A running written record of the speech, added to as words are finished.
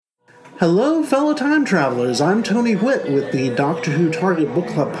Hello, fellow time travelers. I'm Tony Whitt with the Doctor Who Target Book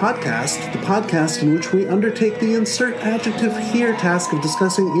Club podcast, the podcast in which we undertake the insert adjective here task of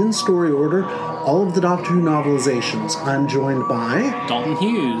discussing in story order all of the Doctor Who novelizations. I'm joined by Dalton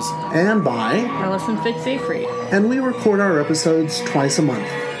Hughes and by Alison Fitz-Seyfried, and we record our episodes twice a month.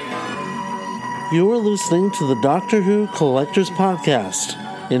 You are listening to the Doctor Who Collectors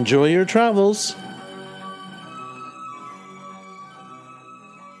Podcast. Enjoy your travels.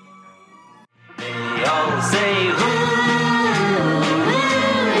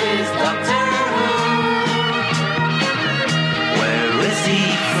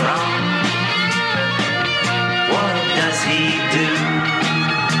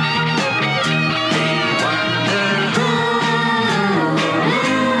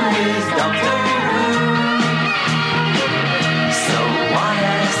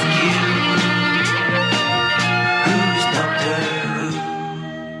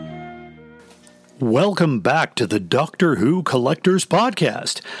 Welcome back to the Doctor Who Collectors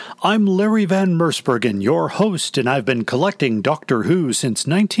Podcast. I'm Larry Van Mersbergen, your host, and I've been collecting Doctor Who since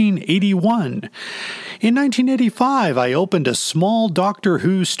 1981. In 1985, I opened a small Doctor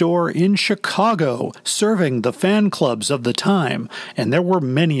Who store in Chicago, serving the fan clubs of the time, and there were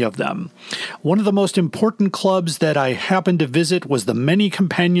many of them. One of the most important clubs that I happened to visit was the Many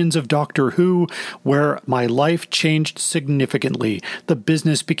Companions of Doctor Who, where my life changed significantly. The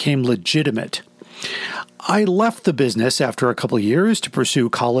business became legitimate. I left the business after a couple of years to pursue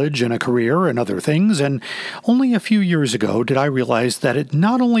college and a career and other things, and only a few years ago did I realize that it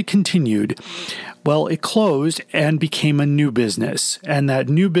not only continued, well, it closed and became a new business, and that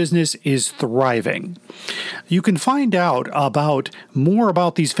new business is thriving. You can find out more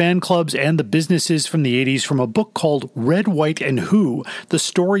about these fan clubs and the businesses from the 80s from a book called Red, White, and Who, The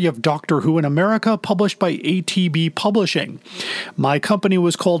Story of Doctor Who in America, published by ATB Publishing. My company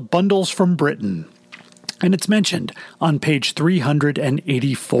was called Bundles from Britain, and it's mentioned on page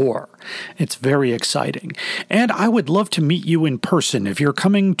 384. It's very exciting. And I would love to meet you in person if you're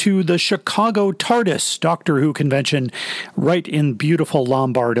coming to the Chicago Tardis Doctor Who convention right in beautiful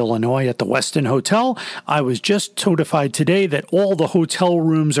Lombard, Illinois at the Westin Hotel. I was just notified today that all the hotel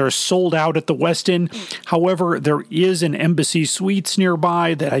rooms are sold out at the Westin. However, there is an Embassy Suites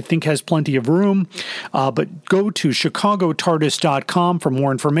nearby that I think has plenty of room. But go to chicagotardis.com for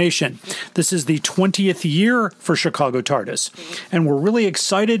more information. This is the 20th year for Chicago Tardis, and we're really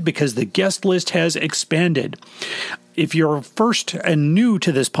excited because the guest list has expanded. If you're first and new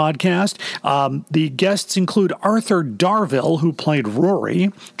to this podcast, the guests include Arthur Darvill, who played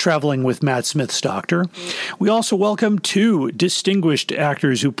Rory, traveling with Matt Smith's Doctor. We also welcome two distinguished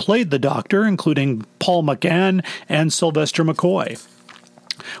actors who played the Doctor, including Paul McGann and Sylvester McCoy.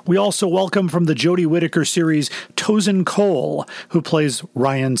 We also welcome from the Jodie Whittaker series Tosin Cole, who plays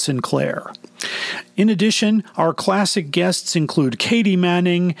Ryan Sinclair. In addition, our classic guests include Katie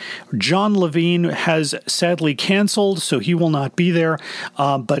Manning. John Levine has sadly canceled, so he will not be there,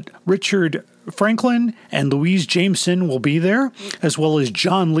 but Richard Franklin and Louise Jameson will be there, as well as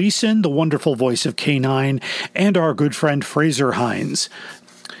John Leeson, the wonderful voice of K9, and our good friend Fraser Hines.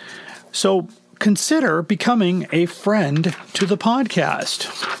 So consider becoming a friend to the podcast.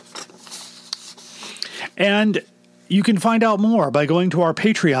 And you can find out more by going to our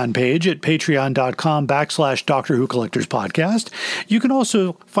Patreon page at patreon.com/Doctor Who Collectors Podcast. You can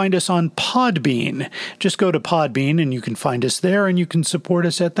also find us on Podbean. Just go to Podbean and you can find us there, and you can support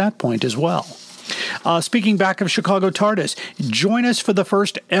us at that point as well. Speaking back of Chicago Tardis, join us for the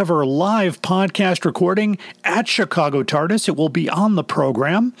first ever live podcast recording at Chicago Tardis. It will be on the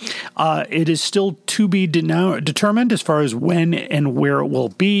program. It is still to be determined as far as when and where it will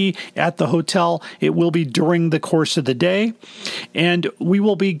be at the hotel. It will be during the course of the day, and we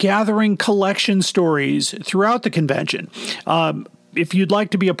will be gathering collection stories throughout the convention. If you'd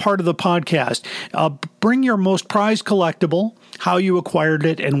like to be a part of the podcast, bring your most prized collectible, how you acquired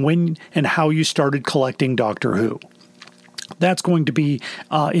it, and when and how you started collecting Doctor Who. That's going to be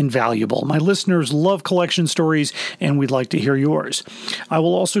invaluable. My listeners love collection stories, and we'd like to hear yours. I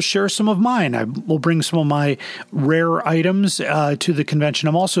will also share some of mine. I will bring some of my rare items to the convention.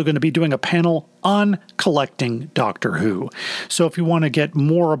 I'm also going to be doing a panel on collecting Doctor Who. So if you want to get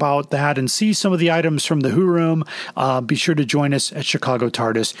more about that and see some of the items from the Who Room, be sure to join us at Chicago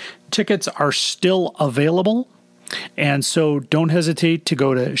Tardis. Tickets are still available. And so don't hesitate to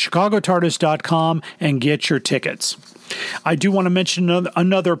go to chicagotardis.com and get your tickets. I do want to mention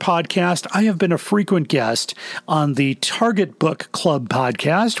another podcast. I have been a frequent guest on the Target Book Club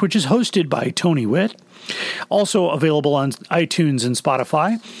podcast, which is hosted by Tony Witt. Also available on iTunes and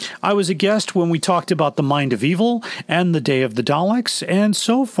Spotify. I was a guest when we talked about The Mind of Evil and The Day of the Daleks, and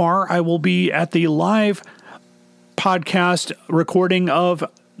so far I will be at the live podcast recording of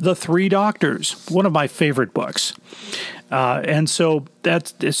The Three Doctors, one of my favorite books. And so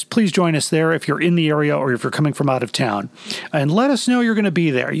please join us there if you're in the area or if you're coming from out of town. And let us know you're going to be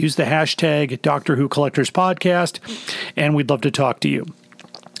there. Use the hashtag Doctor Who Collectors Podcast, and we'd love to talk to you.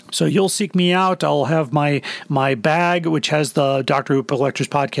 So you'll seek me out. I'll have my bag, which has the Doctor Who Collectors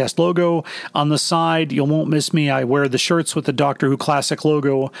Podcast logo on the side. You won't miss me. I wear the shirts with the Doctor Who Classic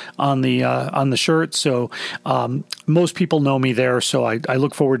logo on the shirt. So most people know me there. So I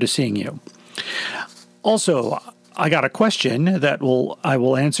look forward to seeing you. Also, I got a question that I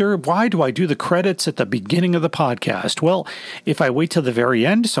will answer. Why do I do the credits at the beginning of the podcast? Well, if I wait till the very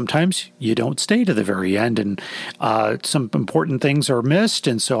end, sometimes you don't stay to the very end, and some important things are missed,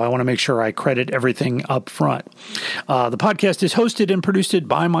 and so I want to make sure I credit everything up front. The podcast is hosted and produced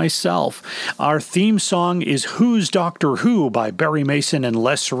by myself. Our theme song is Who's Doctor Who by Barry Mason and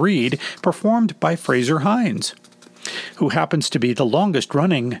Les Reed, performed by Fraser Hines, who happens to be the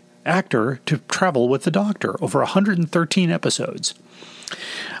longest-running actor to travel with the Doctor, over 113 episodes.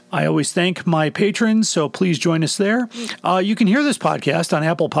 I always thank my patrons, so please join us there. You can hear this podcast on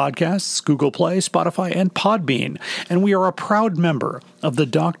Apple Podcasts, Google Play, Spotify, and Podbean. And we are a proud member of the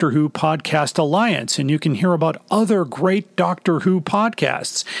Doctor Who Podcast Alliance, and you can hear about other great Doctor Who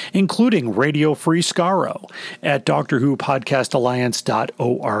podcasts, including Radio Free Skaro at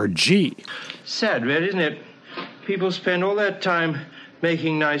drwhopodcastalliance.org. Sad, really, isn't it? People spend all that time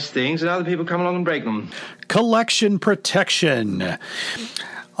making nice things, and other people come along and break them. Collection protection.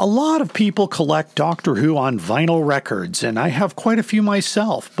 A lot of people collect Doctor Who on vinyl records, and I have quite a few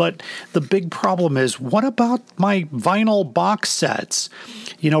myself, but the big problem is, what about my vinyl box sets?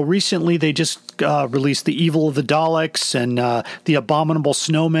 Recently they just released The Evil of the Daleks, and The Abominable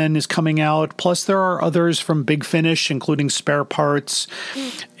Snowman is coming out. Plus, there are others from Big Finish, including Spare Parts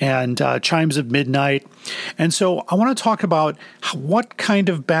and Chimes of Midnight. And so I want to talk about what kind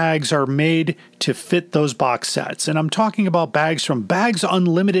of bags are made to fit those box sets. And I'm talking about bags from Bags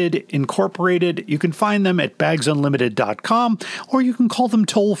Unlimited Incorporated. You can find them at bagsunlimited.com, or you can call them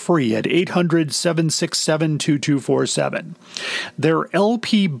toll-free at 800-767-2247. Their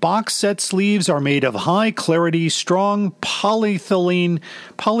LP box set sleeves are made of high-clarity, strong polyethylene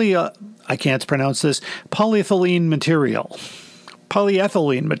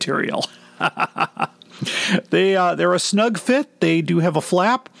material. They're a snug fit. They do have a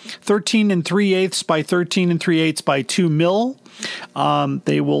flap, 13 3/8 by 13 3/8 by 2 mil.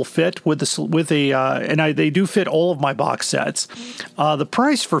 They will fit they do fit all of my box sets. The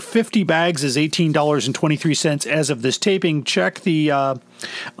price for 50 bags is $18.23 as of this taping. Check the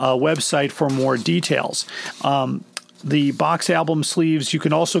website for more details. The box album sleeves, you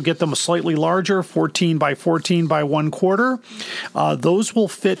can also get them slightly larger, 14 by 14 by 1/4. Those will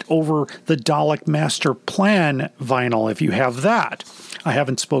fit over the Dalek Master Plan vinyl if you have that. I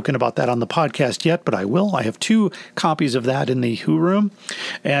haven't spoken about that on the podcast yet, but I will. I have 2 copies of that in the Who Room,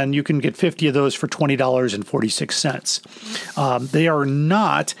 and you can get 50 of those for $20.46. They are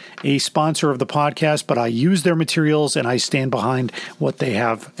not a sponsor of the podcast, but I use their materials and I stand behind what they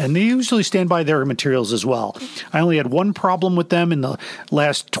have, and they usually stand by their materials as well. I only had one problem with them in the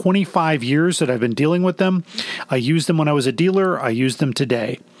last 25 years that I've been dealing with them. I used them when I was a dealer. I use them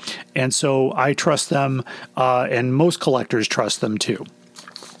today. And so I trust them, and most collectors trust them too.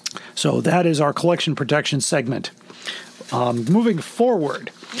 So that is our collection protection segment. Moving forward,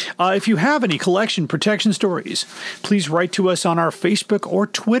 if you have any collection protection stories, please write to us on our Facebook or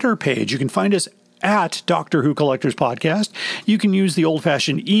Twitter page. You can find us at Doctor Who Collectors Podcast. You can use the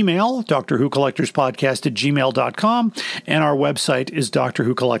old-fashioned email, drwhocollectorspodcast@gmail.com, and our website is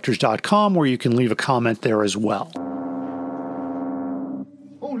drwhocollectors.com, where you can leave a comment there as well.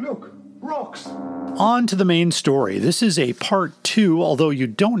 Oh, look, rocks! On to the main story. This is a part 2, although you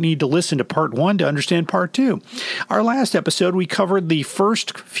don't need to listen to part 1 to understand part 2. Our last episode, we covered the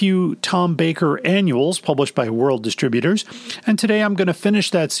first few Tom Baker annuals published by World Distributors, and today I'm going to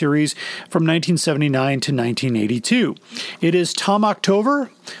finish that series from 1979 to 1982. It is Tom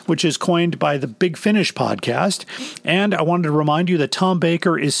October, which is coined by the Big Finish podcast. And I wanted to remind you that Tom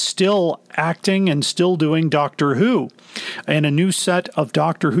Baker is still acting and still doing Doctor Who. And a new set of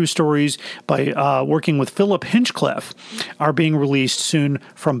Doctor Who stories by working with Philip Hinchcliffe are being released soon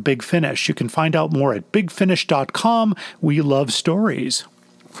from Big Finish. You can find out more at bigfinish.com. We love stories.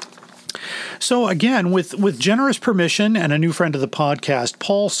 So again, with generous permission and a new friend of the podcast,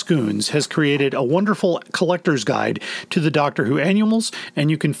 Paul Scoons has created a wonderful collector's guide to the Doctor Who annuals,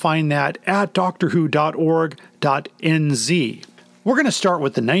 and you can find that at doctorwho.org.nz. We're going to start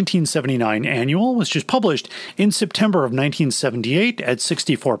with the 1979 annual, which was published in September of 1978 at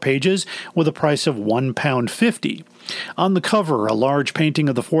 64 pages with a price of £1.50. On the cover, a large painting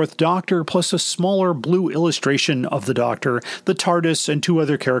of the Fourth Doctor plus a smaller blue illustration of the Doctor, the Tardis, and two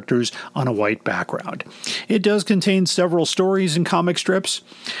other characters on a white background. It does contain several stories and comic strips.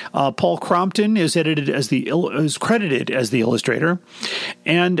 Paul Crompton is credited as the illustrator,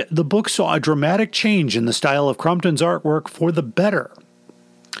 and the book saw a dramatic change in the style of Crompton's artwork for the better.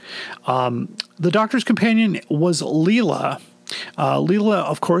 The Doctor's companion was Leela. Leela,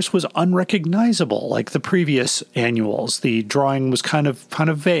 of course, was unrecognizable like the previous annuals. The drawing was kind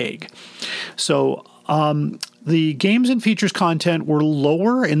of vague. So the games and features content were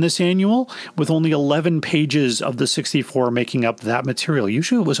lower in this annual, with only 11 pages of the 64 making up that material.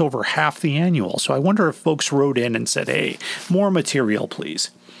 Usually it was over half the annual. So I wonder if folks wrote in and said, hey, more material,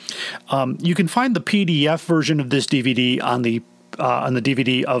 please. You can find the PDF version of this DVD on the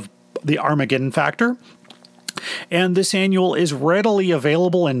DVD of the Armageddon Factor. And this annual is readily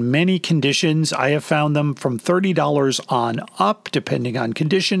available in many conditions. I have found them from $30 on up, depending on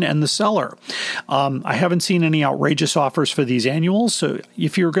condition and the seller. I haven't seen any outrageous offers for these annuals, so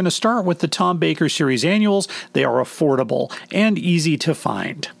if you're going to start with the Tom Baker series annuals, they are affordable and easy to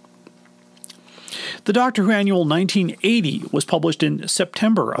find. The Doctor Who Annual 1980 was published in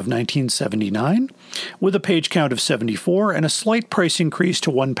September of 1979, with a page count of 74 and a slight price increase to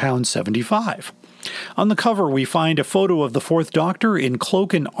 £1.75. On the cover, we find a photo of the Fourth Doctor in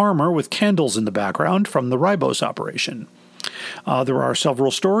cloak and armor with candles in the background from the Ribos operation. There are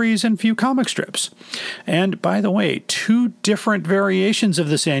several stories and few comic strips. And by the way, two different variations of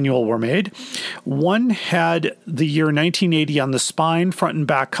this annual were made. One had the year 1980 on the spine, front and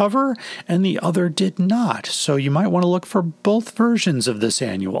back cover, and the other did not. So you might want to look for both versions of this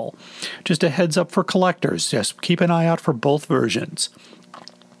annual. Just a heads up for collectors. Just keep an eye out for both versions.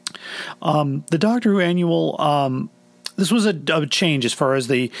 The Doctor Who annual, this was a change as far as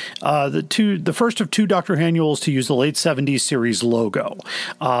the first of two Doctor Who annuals to use the late 70s series logo.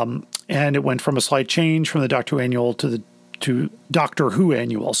 And it went from a slight change from the Doctor Who annual to Doctor Who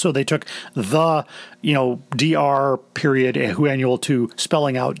annual. So they took the, DR period Who annual to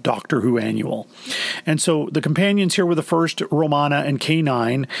spelling out Doctor Who annual. And so the companions here were the first Romana and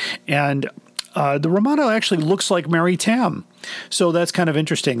K9, and the Romana actually looks like Mary Tam. So that's kind of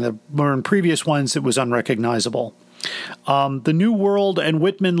interesting. In previous ones, it was unrecognizable. The New World and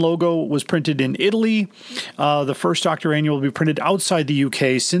Whitman logo was printed in Italy. The first Doctor Annual will be printed outside the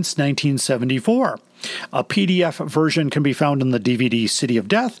UK since 1974. A PDF version can be found in the DVD City of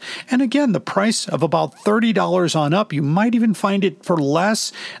Death. And again, the price of about $30 on up. You might even find it for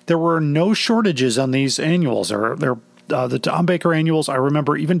less. There were no shortages on these annuals. The Tom Baker annuals, I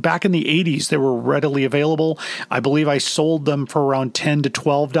remember even back in the 80s, they were readily available. I believe I sold them for around $10 to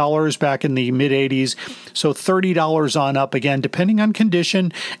 $12 back in the mid-80s. So $30 on up, again, depending on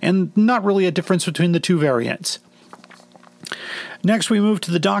condition, and not really a difference between the two variants. Next, we move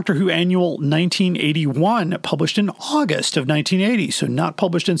to the Doctor Who Annual 1981, published in August of 1980, so not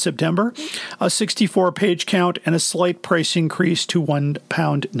published in September, a 64-page count, and a slight price increase to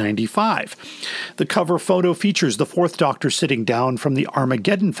 £1.95. The cover photo features the Fourth Doctor sitting down from the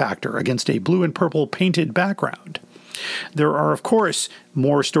Armageddon Factor against a blue and purple painted background. There are, of course,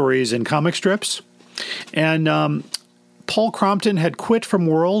 more stories and comic strips, and Paul Crompton had quit from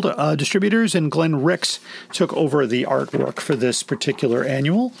World Distributors, and Glenn Ricks took over the artwork for this particular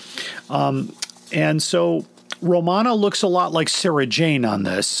annual. And so Romana looks a lot like Sarah Jane on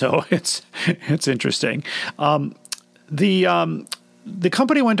this, so it's interesting. The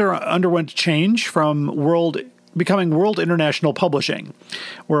company underwent change from becoming World International Publishing,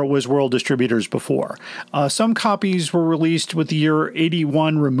 where it was World Distributors before. Some copies were released with the year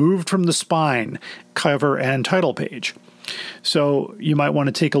 81 removed from the spine, cover, and title page. So you might want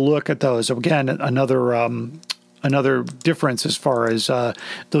to take a look at those. Again, another difference as far as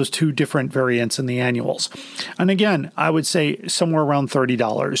those two different variants in the annuals. And again, I would say somewhere around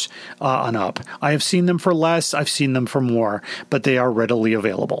 $30 on up. I have seen them for less. I've seen them for more, but they are readily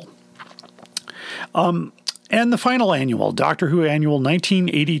available. And the final annual, Doctor Who Annual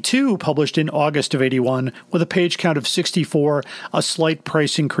 1982, published in August of 81, with a page count of 64, a slight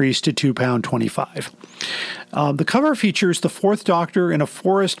price increase to £2.25. The cover features the Fourth Doctor in a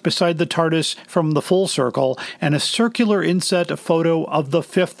forest beside the Tardis from the full circle, and a circular inset photo of the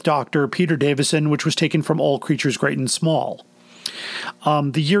Fifth Doctor, Peter Davison, which was taken from All Creatures Great and Small.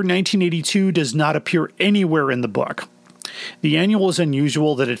 The year 1982 does not appear anywhere in the book. The annual is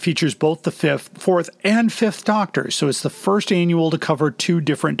unusual that it features both the fourth and fifth Doctors, so it's the first annual to cover two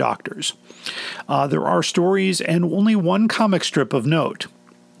different Doctors. There are stories and only one comic strip of note.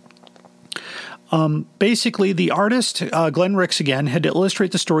 Basically, the artist, Glenn Ricks again, had to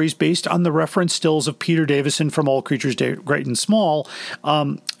illustrate the stories based on the reference stills of Peter Davison from All Creatures Great and Small,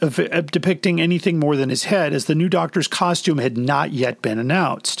 depicting anything more than his head, as the new Doctor's costume had not yet been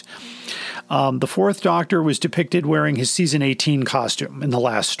announced. The Fourth Doctor was depicted wearing his Season 18 costume in the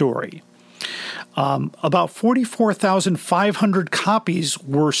last story. About 44,500 copies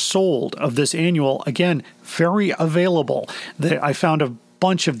were sold of this annual. Again, very available. I found a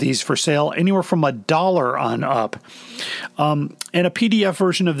bunch of these for sale, anywhere from $1 on up. And a PDF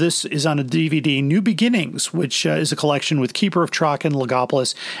version of this is on a DVD, New Beginnings, which is a collection with Keeper of Traken,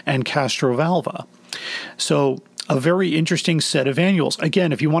 Logopolis, and Castrovalva. So a very interesting set of annuals.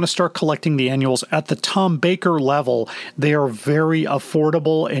 Again, if you want to start collecting the annuals at the Tom Baker level, they are very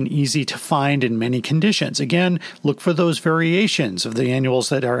affordable and easy to find in many conditions. Again, look for those variations of the annuals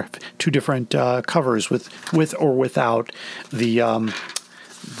that are two different covers with or without the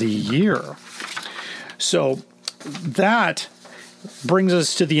year. So that brings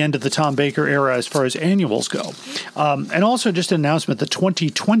us to the end of the Tom Baker era as far as annuals go. And also just an announcement, the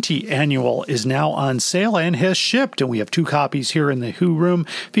 2020 annual is now on sale and has shipped, and we have 2 copies here in the Who room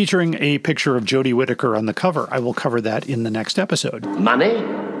featuring a picture of Jodie Whittaker on the cover. I will cover that in the next episode. Money?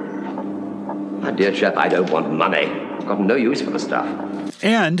 My dear chap, I don't want money. I've got no use for the stuff.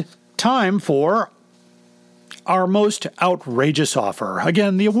 And time for our most outrageous offer.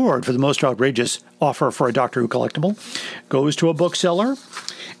 Again, the award for the most outrageous offer for a Doctor Who collectible goes to a bookseller,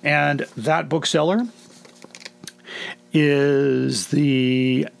 and that bookseller is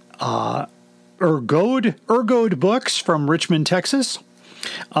the Ergode Books from Richmond, Texas.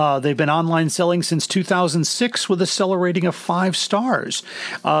 They've been online selling since 2006 with a seller rating of 5 stars.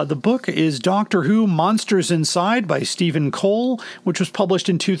 The book is Doctor Who Monsters Inside by Stephen Cole, which was published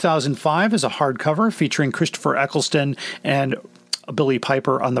in 2005 as a hardcover featuring Christopher Eccleston and Billy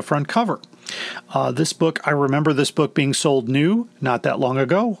Piper on the front cover. This book, I remember this book being sold new not that long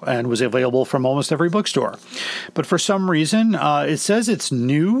ago and was available from almost every bookstore. But for some reason, it says it's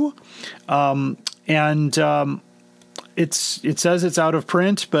new, It says it's out of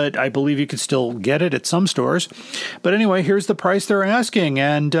print, but I believe you could still get it at some stores. But anyway, here's the price they're asking,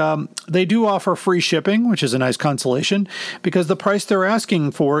 and they do offer free shipping, which is a nice consolation, because the price they're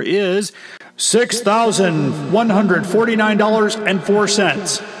asking for is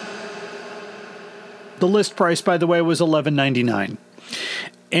 $6,149.04. The list price, by the way, was $11.99.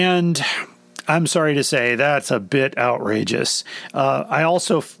 And I'm sorry to say, that's a bit outrageous. I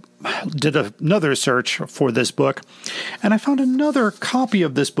also did another search for this book, and I found another copy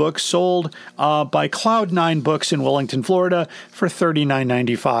of this book sold by Cloud9 Books in Wellington, Florida for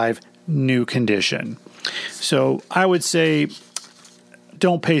 $39.95, new condition. So I would say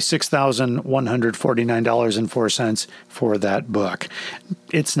don't pay $6,149.04 for that book.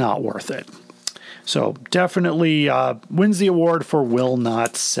 It's not worth it. So definitely wins the award for will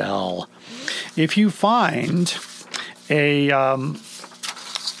not sell. If you find a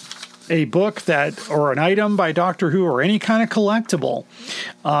book that, or an item by Doctor Who, or any kind of collectible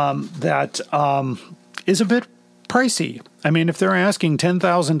that is a bit pricey. I mean, if they're asking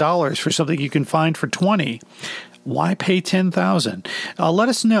 $10,000 for something you can find for $20,000, why pay $10,000? Let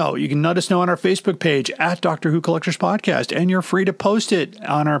us know. You can let us know on our Facebook page at Doctor Who Collectors Podcast, and you're free to post it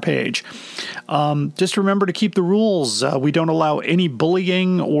on our page. Just remember to keep the rules. We don't allow any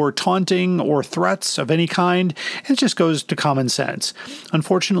bullying or taunting or threats of any kind. It just goes to common sense.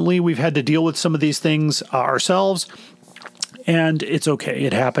 Unfortunately, we've had to deal with some of these things ourselves. And it's okay.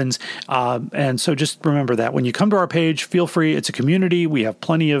 It happens. And so just remember that when you come to our page, feel free. It's a community. We have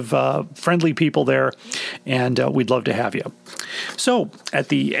plenty of friendly people there, and we'd love to have you. So at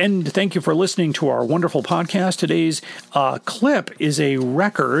the end, thank you for listening to our wonderful podcast. Today's clip is a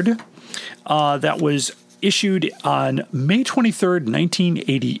record that was issued on May 23rd,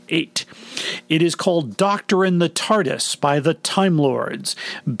 1988. It is called Doctorin the Tardis by the Time Lords,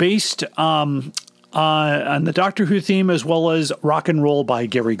 based and the Doctor Who theme, as well as Rock and Roll by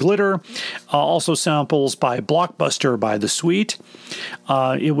Gary Glitter. Also samples by Blockbuster by The Sweet.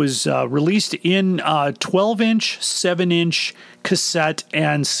 It was released in 12-inch, 7-inch cassette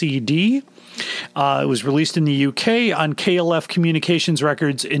and CD. It was released in the UK on KLF Communications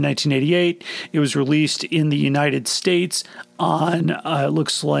Records in 1988. It was released in the United States on, it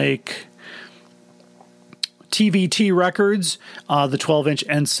looks like, TVT Records, the 12-inch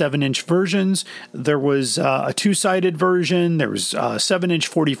and 7-inch versions. There was a two-sided version. There was a 7-inch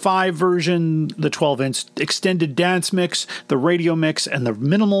 45 version, the 12-inch extended dance mix, the radio mix, and the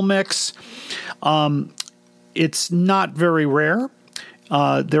minimal mix. It's not very rare.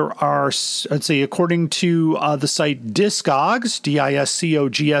 There are, let's see, according to the site Discogs,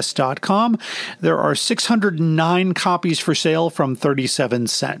 DISCOGS.com, there are 609 copies for sale from 37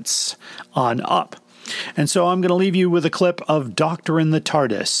 cents on up. And so I'm going to leave you with a clip of Doctorin the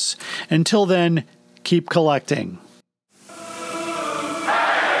Tardis. Until then, keep collecting. Doctor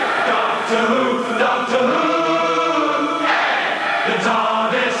Who, Doctor Who, hey, the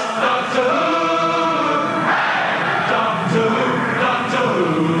TARDIS,